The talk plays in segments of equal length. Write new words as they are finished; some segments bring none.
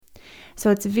So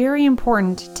it's very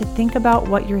important to think about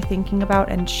what you're thinking about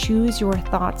and choose your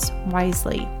thoughts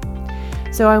wisely.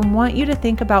 So I want you to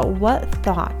think about what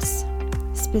thoughts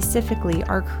specifically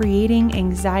are creating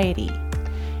anxiety,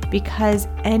 because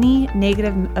any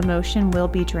negative emotion will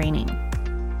be draining.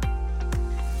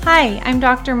 Hi, I'm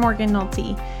Dr. Morgan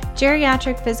Nolte,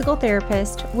 geriatric physical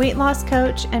therapist, weight loss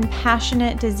coach, and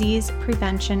passionate disease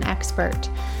prevention expert.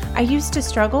 I used to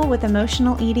struggle with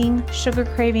emotional eating, sugar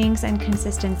cravings, and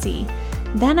consistency.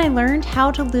 Then I learned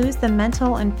how to lose the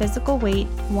mental and physical weight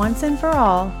once and for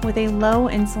all with a low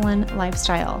insulin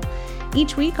lifestyle.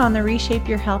 Each week on the Reshape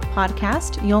Your Health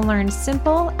podcast, you'll learn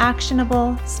simple,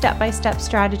 actionable, step-by-step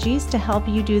strategies to help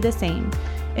you do the same.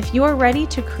 If you're ready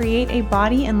to create a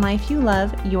body and life you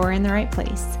love, you're in the right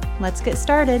place. Let's get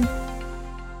started.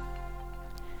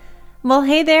 Well,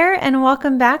 hey there, and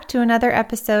welcome back to another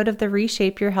episode of the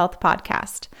Reshape Your Health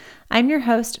podcast. I'm your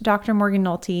host, Dr. Morgan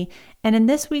Nolte, and in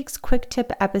this week's quick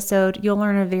tip episode, you'll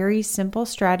learn a very simple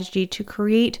strategy to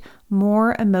create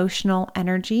more emotional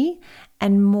energy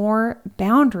and more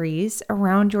boundaries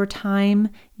around your time,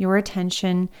 your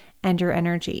attention, and your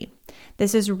energy.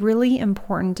 This is really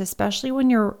important, especially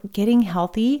when you're getting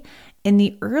healthy in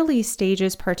the early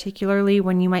stages, particularly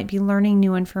when you might be learning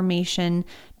new information,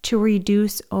 to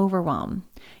reduce overwhelm.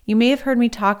 You may have heard me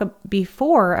talk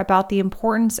before about the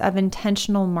importance of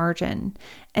intentional margin,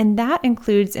 and that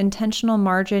includes intentional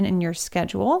margin in your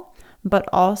schedule, but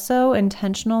also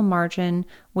intentional margin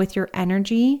with your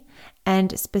energy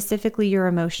and specifically your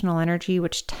emotional energy,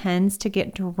 which tends to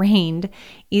get drained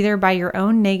either by your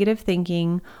own negative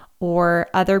thinking or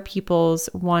other people's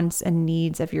wants and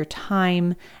needs of your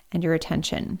time and your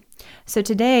attention. So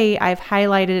today I've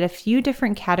highlighted a few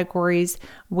different categories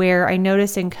where I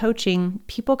notice in coaching,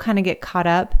 people kind of get caught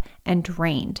up and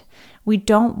drained. We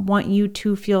don't want you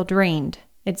to feel drained.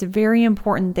 It's very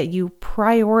important that you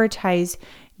prioritize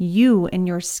you and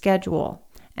your schedule,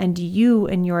 and you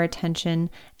and your attention,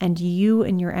 and you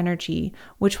and your energy,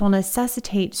 which will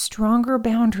necessitate stronger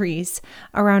boundaries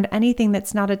around anything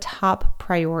that's not a top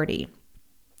priority.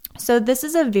 So this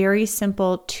is a very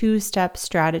simple two-step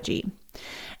strategy.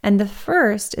 And the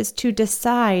first is to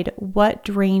decide what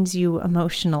drains you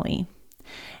emotionally.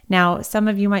 Now, some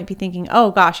of you might be thinking,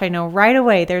 oh gosh, I know right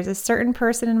away there's a certain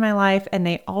person in my life and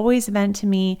they always vent to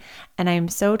me and I'm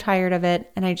so tired of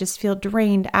it and I just feel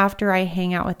drained after I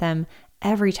hang out with them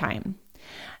every time.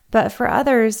 But for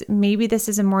others, maybe this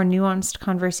is a more nuanced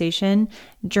conversation.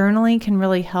 Journaling can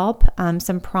really help.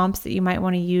 Some prompts that you might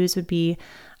want to use would be,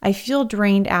 I feel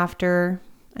drained after,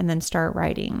 and then start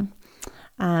writing.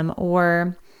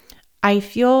 Or I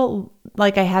feel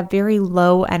like I have very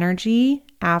low energy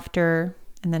after,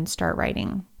 and then start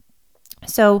writing.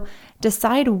 So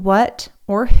decide what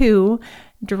or who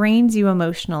drains you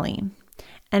emotionally.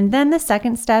 And then the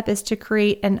second step is to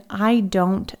create an I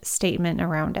don't statement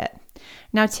around it.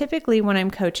 Now, typically when I'm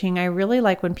coaching, I really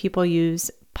like when people use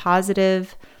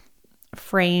positive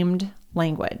framed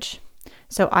language.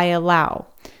 So I allow.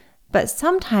 But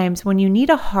sometimes when you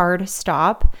need a hard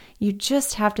stop, you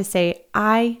just have to say,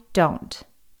 I don't.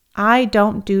 I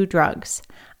don't do drugs.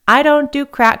 I don't do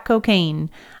crack cocaine.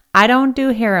 I don't do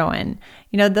heroin.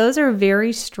 Those are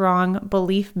very strong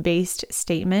belief-based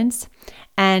statements.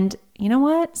 And you know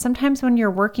what? Sometimes when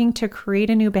you're working to create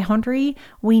a new boundary,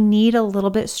 we need a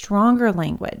little bit stronger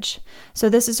language. So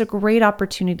this is a great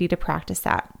opportunity to practice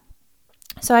that.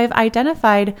 So I've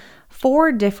identified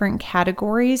 4 different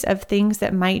categories of things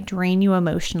that might drain you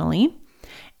emotionally.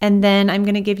 And then I'm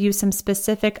going to give you some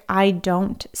specific I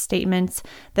don't statements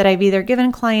that I've either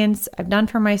given clients, I've done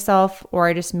for myself, or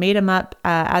I just made them up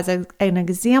as an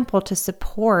example to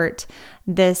support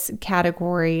this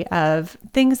category of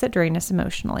things that drain us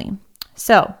emotionally.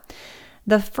 So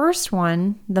the first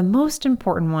one, the most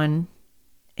important one,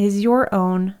 is your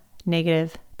own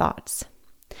negative thoughts.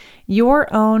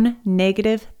 Your own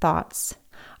negative thoughts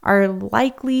are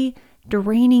likely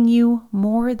draining you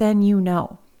more than you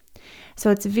know. So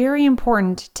it's very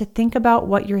important to think about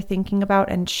what you're thinking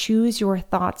about and choose your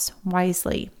thoughts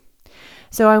wisely.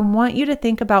 So I want you to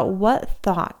think about what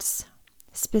thoughts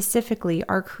specifically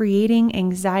are creating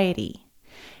anxiety,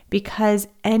 because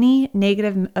any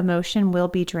negative emotion will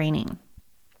be draining.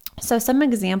 So some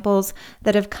examples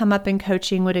that have come up in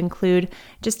coaching would include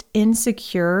just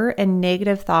insecure and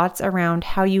negative thoughts around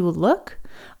how you look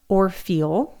or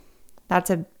feel. That's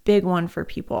a big one for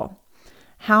people.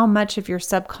 How much of your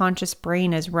subconscious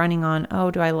brain is running on, oh,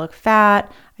 do I look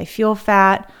fat? I feel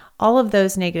fat, all of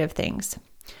those negative things.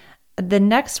 The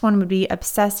next one would be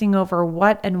obsessing over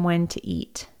what and when to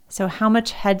eat. So how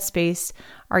much headspace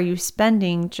are you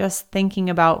spending just thinking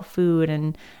about food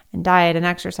and diet and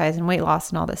exercise and weight loss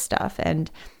and all this stuff. And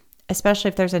especially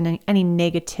if there's any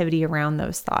negativity around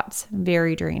those thoughts,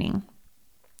 very draining.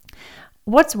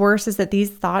 What's worse is that these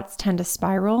thoughts tend to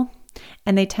spiral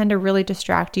and they tend to really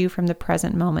distract you from the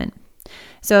present moment.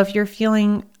 So if you're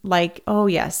feeling like, oh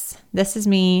yes, this is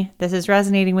me, this is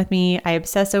resonating with me, I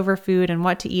obsess over food and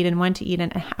what to eat and when to eat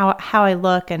and how I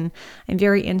look, and I'm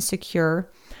very insecure,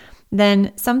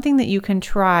 then something that you can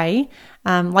try,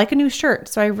 like a new shirt.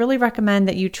 So I really recommend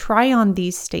that you try on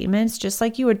these statements just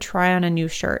like you would try on a new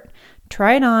shirt.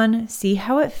 Try it on, see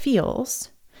how it feels,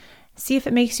 see if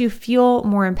it makes you feel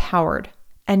more empowered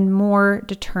and more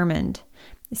determined.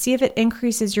 See if it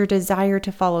increases your desire to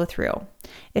follow through.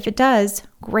 If it does,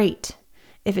 great.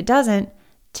 If it doesn't,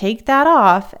 take that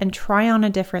off and try on a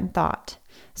different thought.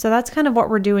 So that's kind of what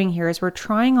we're doing here, is we're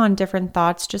trying on different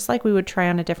thoughts just like we would try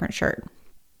on a different shirt.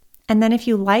 And then if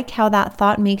you like how that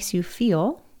thought makes you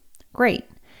feel, great.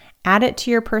 Add it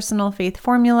to your personal faith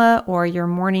formula or your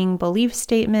morning belief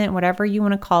statement, whatever you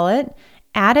want to call it.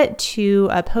 Add it to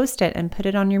a Post-it and put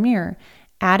it on your mirror.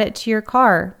 Add it to your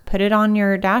car, put it on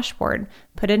your dashboard,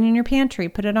 put it in your pantry,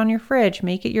 put it on your fridge,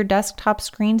 make it your desktop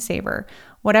screensaver,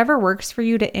 whatever works for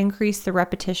you to increase the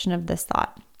repetition of this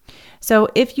thought. So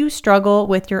if you struggle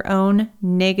with your own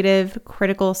negative,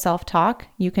 critical self-talk,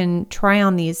 you can try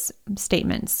on these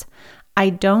statements.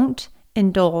 I don't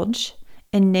indulge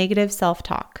in negative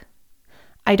self-talk.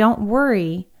 I don't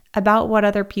worry about what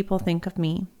other people think of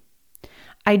me.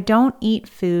 I don't eat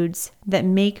foods that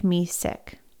make me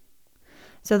sick.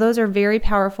 So those are very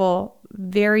powerful,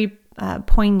 very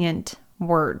poignant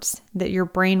words that your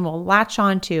brain will latch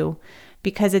onto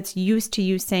because it's used to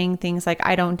you saying things like,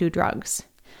 I don't do drugs.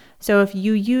 So if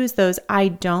you use those, I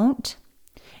don't,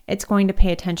 it's going to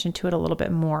pay attention to it a little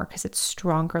bit more because it's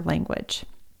stronger language.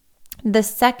 The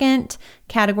second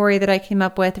category that I came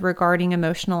up with regarding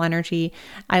emotional energy,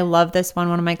 I love this one.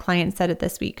 One of my clients said it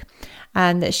this week,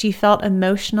 that she felt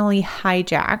emotionally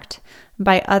hijacked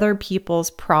by other people's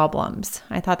problems.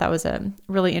 I thought that was a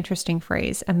really interesting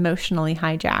phrase, emotionally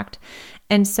hijacked.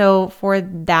 And so for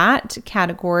that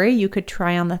category, you could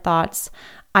try on the thoughts,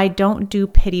 I don't do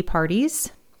pity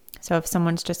parties. So if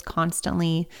someone's just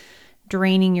constantly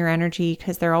draining your energy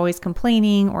because they're always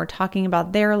complaining or talking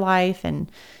about their life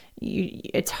and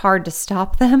it's hard to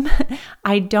stop them,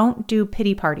 I don't do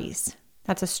pity parties.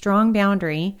 That's a strong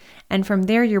boundary. And from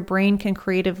there, your brain can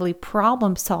creatively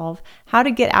problem solve how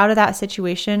to get out of that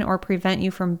situation or prevent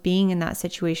you from being in that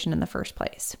situation in the first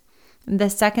place. The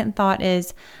second thought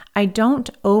is, I don't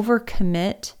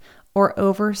overcommit or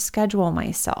overschedule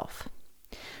myself.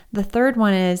 The third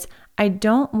one is, I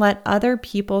don't let other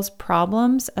people's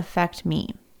problems affect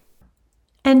me.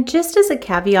 And just as a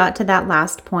caveat to that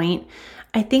last point,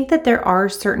 I think that there are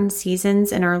certain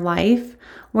seasons in our life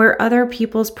where other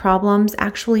people's problems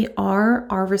actually are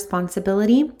our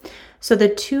responsibility. So the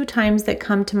two times that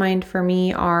come to mind for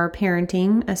me are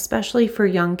parenting, especially for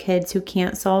young kids who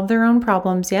can't solve their own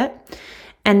problems yet,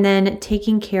 and then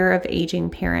taking care of aging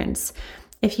parents.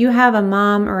 If you have a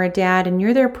mom or a dad and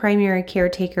you're their primary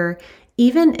caretaker,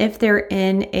 even if they're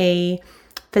in a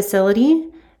facility,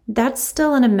 that's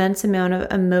still an immense amount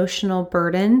of emotional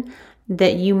burden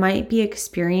that you might be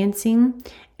experiencing.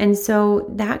 And so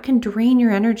that can drain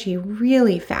your energy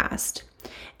really fast.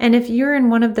 And if you're in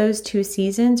one of those two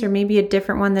seasons, or maybe a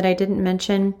different one that I didn't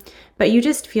mention, but you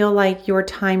just feel like your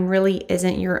time really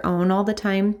isn't your own all the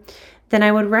time, then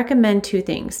I would recommend two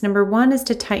things. Number one is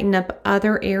to tighten up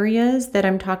other areas that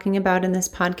I'm talking about in this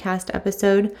podcast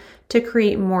episode to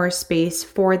create more space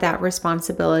for that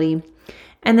responsibility.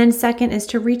 And then second is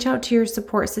to reach out to your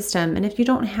support system. And if you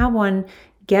don't have one,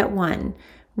 get one.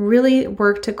 Really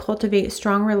work to cultivate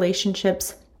strong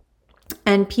relationships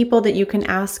and people that you can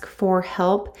ask for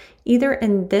help, either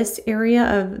in this area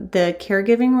of the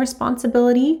caregiving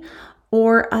responsibility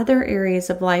or other areas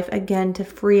of life, again, to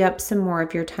free up some more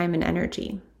of your time and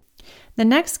energy. The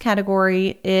next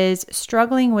category is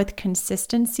struggling with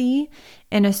consistency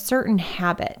in a certain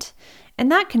habit.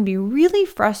 And that can be really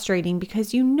frustrating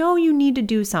because you know you need to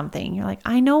do something. You're like,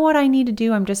 I know what I need to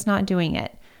do, I'm just not doing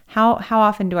it. How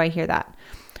often do I hear that?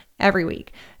 Every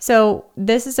week. So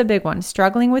this is a big one,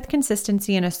 struggling with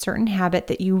consistency in a certain habit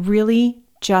that you really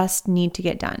just need to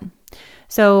get done.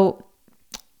 So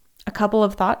a couple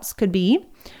of thoughts could be,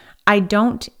 I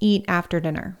don't eat after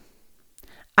dinner.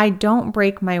 I don't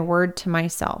break my word to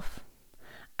myself.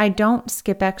 I don't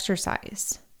skip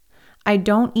exercise. I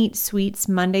don't eat sweets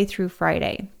Monday through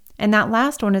Friday. And that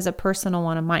last one is a personal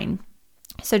one of mine.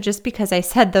 So just because I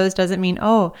said those doesn't mean,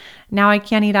 oh, now I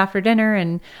can't eat after dinner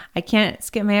and I can't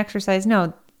skip my exercise.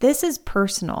 No, this is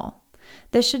personal.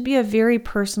 This should be a very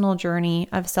personal journey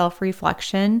of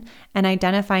self-reflection and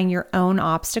identifying your own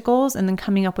obstacles and then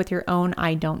coming up with your own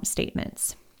I don't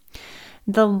statements.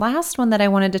 The last one that I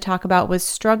wanted to talk about was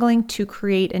struggling to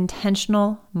create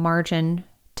intentional margin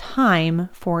time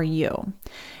for you.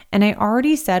 And I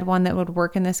already said one that would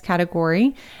work in this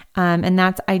category, and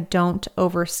that's I don't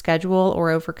overschedule or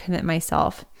overcommit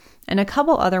myself. And a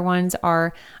couple other ones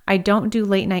are I don't do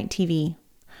late night TV.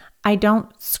 I don't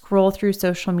scroll through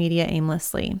social media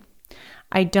aimlessly.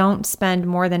 I don't spend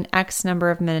more than X number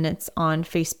of minutes on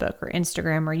Facebook or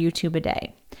Instagram or YouTube a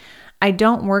day. I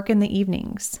don't work in the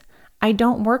evenings. I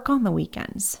don't work on the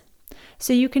weekends.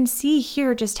 So you can see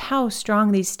here just how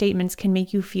strong these statements can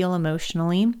make you feel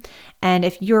emotionally. And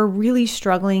if you're really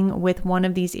struggling with one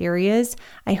of these areas,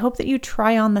 I hope that you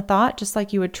try on the thought just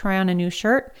like you would try on a new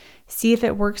shirt. See if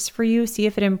it works for you. See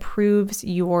if it improves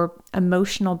your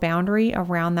emotional boundary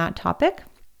around that topic.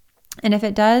 And if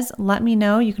it does, let me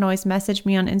know. You can always message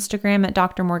me on Instagram at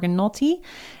Dr. Morgan Nolte.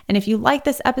 And if you like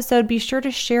this episode, be sure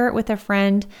to share it with a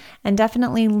friend and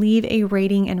definitely leave a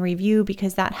rating and review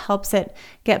because that helps it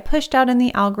get pushed out in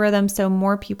the algorithm so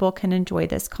more people can enjoy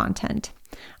this content.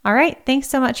 All right. Thanks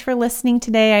so much for listening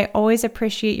today. I always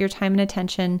appreciate your time and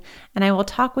attention, and I will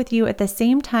talk with you at the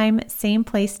same time, same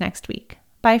place next week.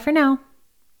 Bye for now.